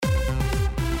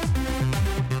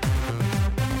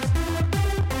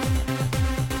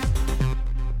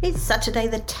It's Saturday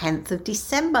the 10th of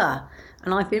December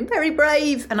and I've been very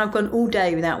brave and I've gone all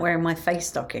day without wearing my face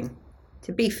stocking.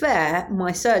 To be fair,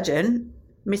 my surgeon,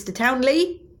 Mr.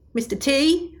 Townley, Mr.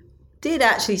 T, did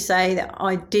actually say that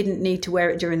I didn't need to wear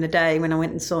it during the day when I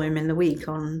went and saw him in the week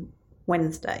on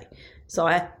Wednesday. So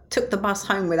I took the bus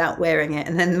home without wearing it,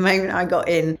 and then the moment I got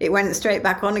in, it went straight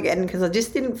back on again because I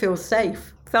just didn't feel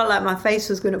safe. Felt like my face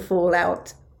was going to fall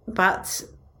out. But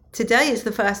today is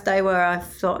the first day where I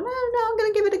thought, no, I'm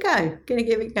going to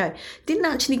give it a go. Didn't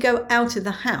actually go out of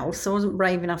the house. I wasn't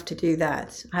brave enough to do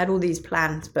that. I had all these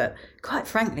plans, but quite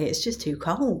frankly, it's just too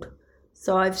cold.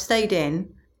 So I've stayed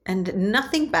in and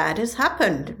nothing bad has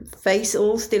happened. Face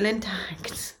all still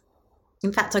intact.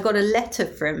 In fact, I got a letter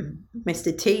from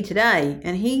Mr. T today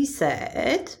and he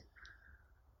said,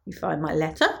 you find my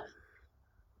letter?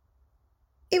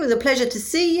 It was a pleasure to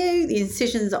see you. The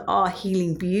incisions are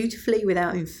healing beautifully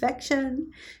without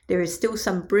infection. There is still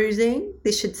some bruising.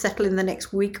 This should settle in the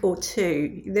next week or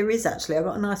two. There is actually. I've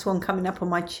got a nice one coming up on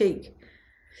my cheek.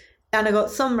 And I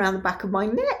got some around the back of my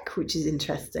neck, which is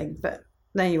interesting. But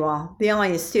there you are. The eye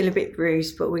is still a bit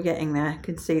bruised, but we're getting there. I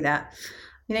can see that.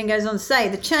 He then goes on to say,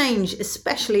 the change,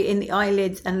 especially in the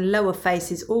eyelids and lower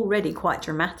face, is already quite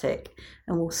dramatic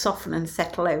and will soften and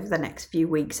settle over the next few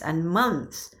weeks and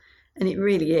months. And it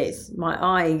really is. My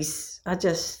eyes are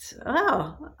just,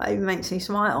 it makes me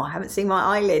smile. I haven't seen my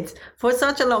eyelids for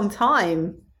such a long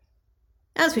time.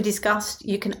 As we discussed,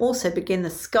 you can also begin the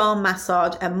scar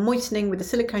massage and moistening with the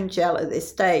silicone gel at this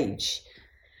stage,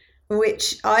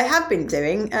 which I have been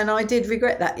doing, and I did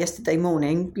regret that yesterday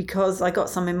morning because I got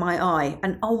some in my eye,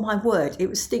 and oh my word, it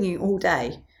was stinging all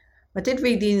day. I did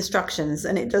read the instructions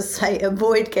and it does say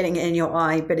avoid getting it in your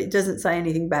eye, but it doesn't say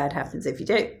anything bad happens if you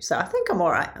do. So I think I'm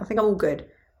all right. I think I'm all good.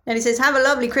 And he says, have a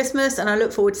lovely Christmas and I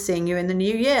look forward to seeing you in the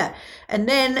new year. And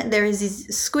then there is his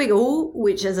squiggle,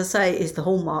 which, as I say, is the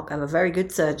hallmark of a very good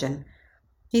surgeon.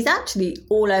 He's actually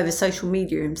all over social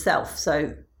media himself,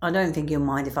 so I don't think he'll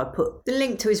mind if I put the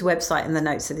link to his website in the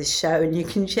notes of this show and you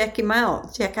can check him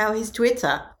out. Check out his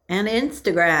Twitter and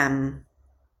Instagram.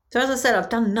 So as I said, I've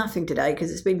done nothing today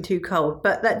because it's been too cold,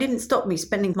 but that didn't stop me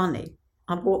spending money.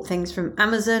 I bought things from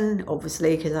Amazon,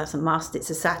 obviously, because that's a must. It's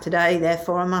a Saturday,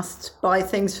 therefore I must buy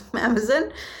things from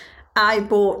Amazon. I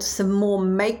bought some more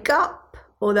makeup,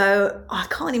 although I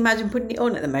can't imagine putting it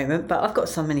on at the moment, but I've got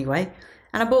some anyway.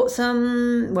 And I bought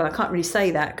some, well, I can't really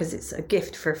say that because it's a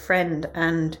gift for a friend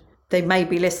and they may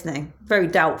be listening. Very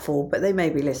doubtful, but they may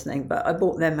be listening. But I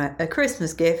bought them a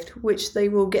Christmas gift, which they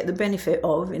will get the benefit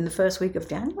of in the first week of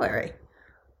January.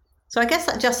 So I guess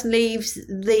that just leaves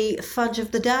the fudge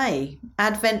of the day,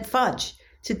 Advent fudge.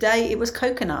 Today it was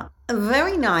coconut.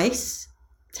 Very nice,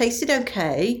 tasted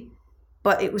okay,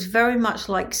 but it was very much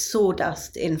like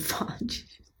sawdust in fudge.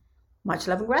 Much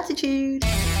love and gratitude.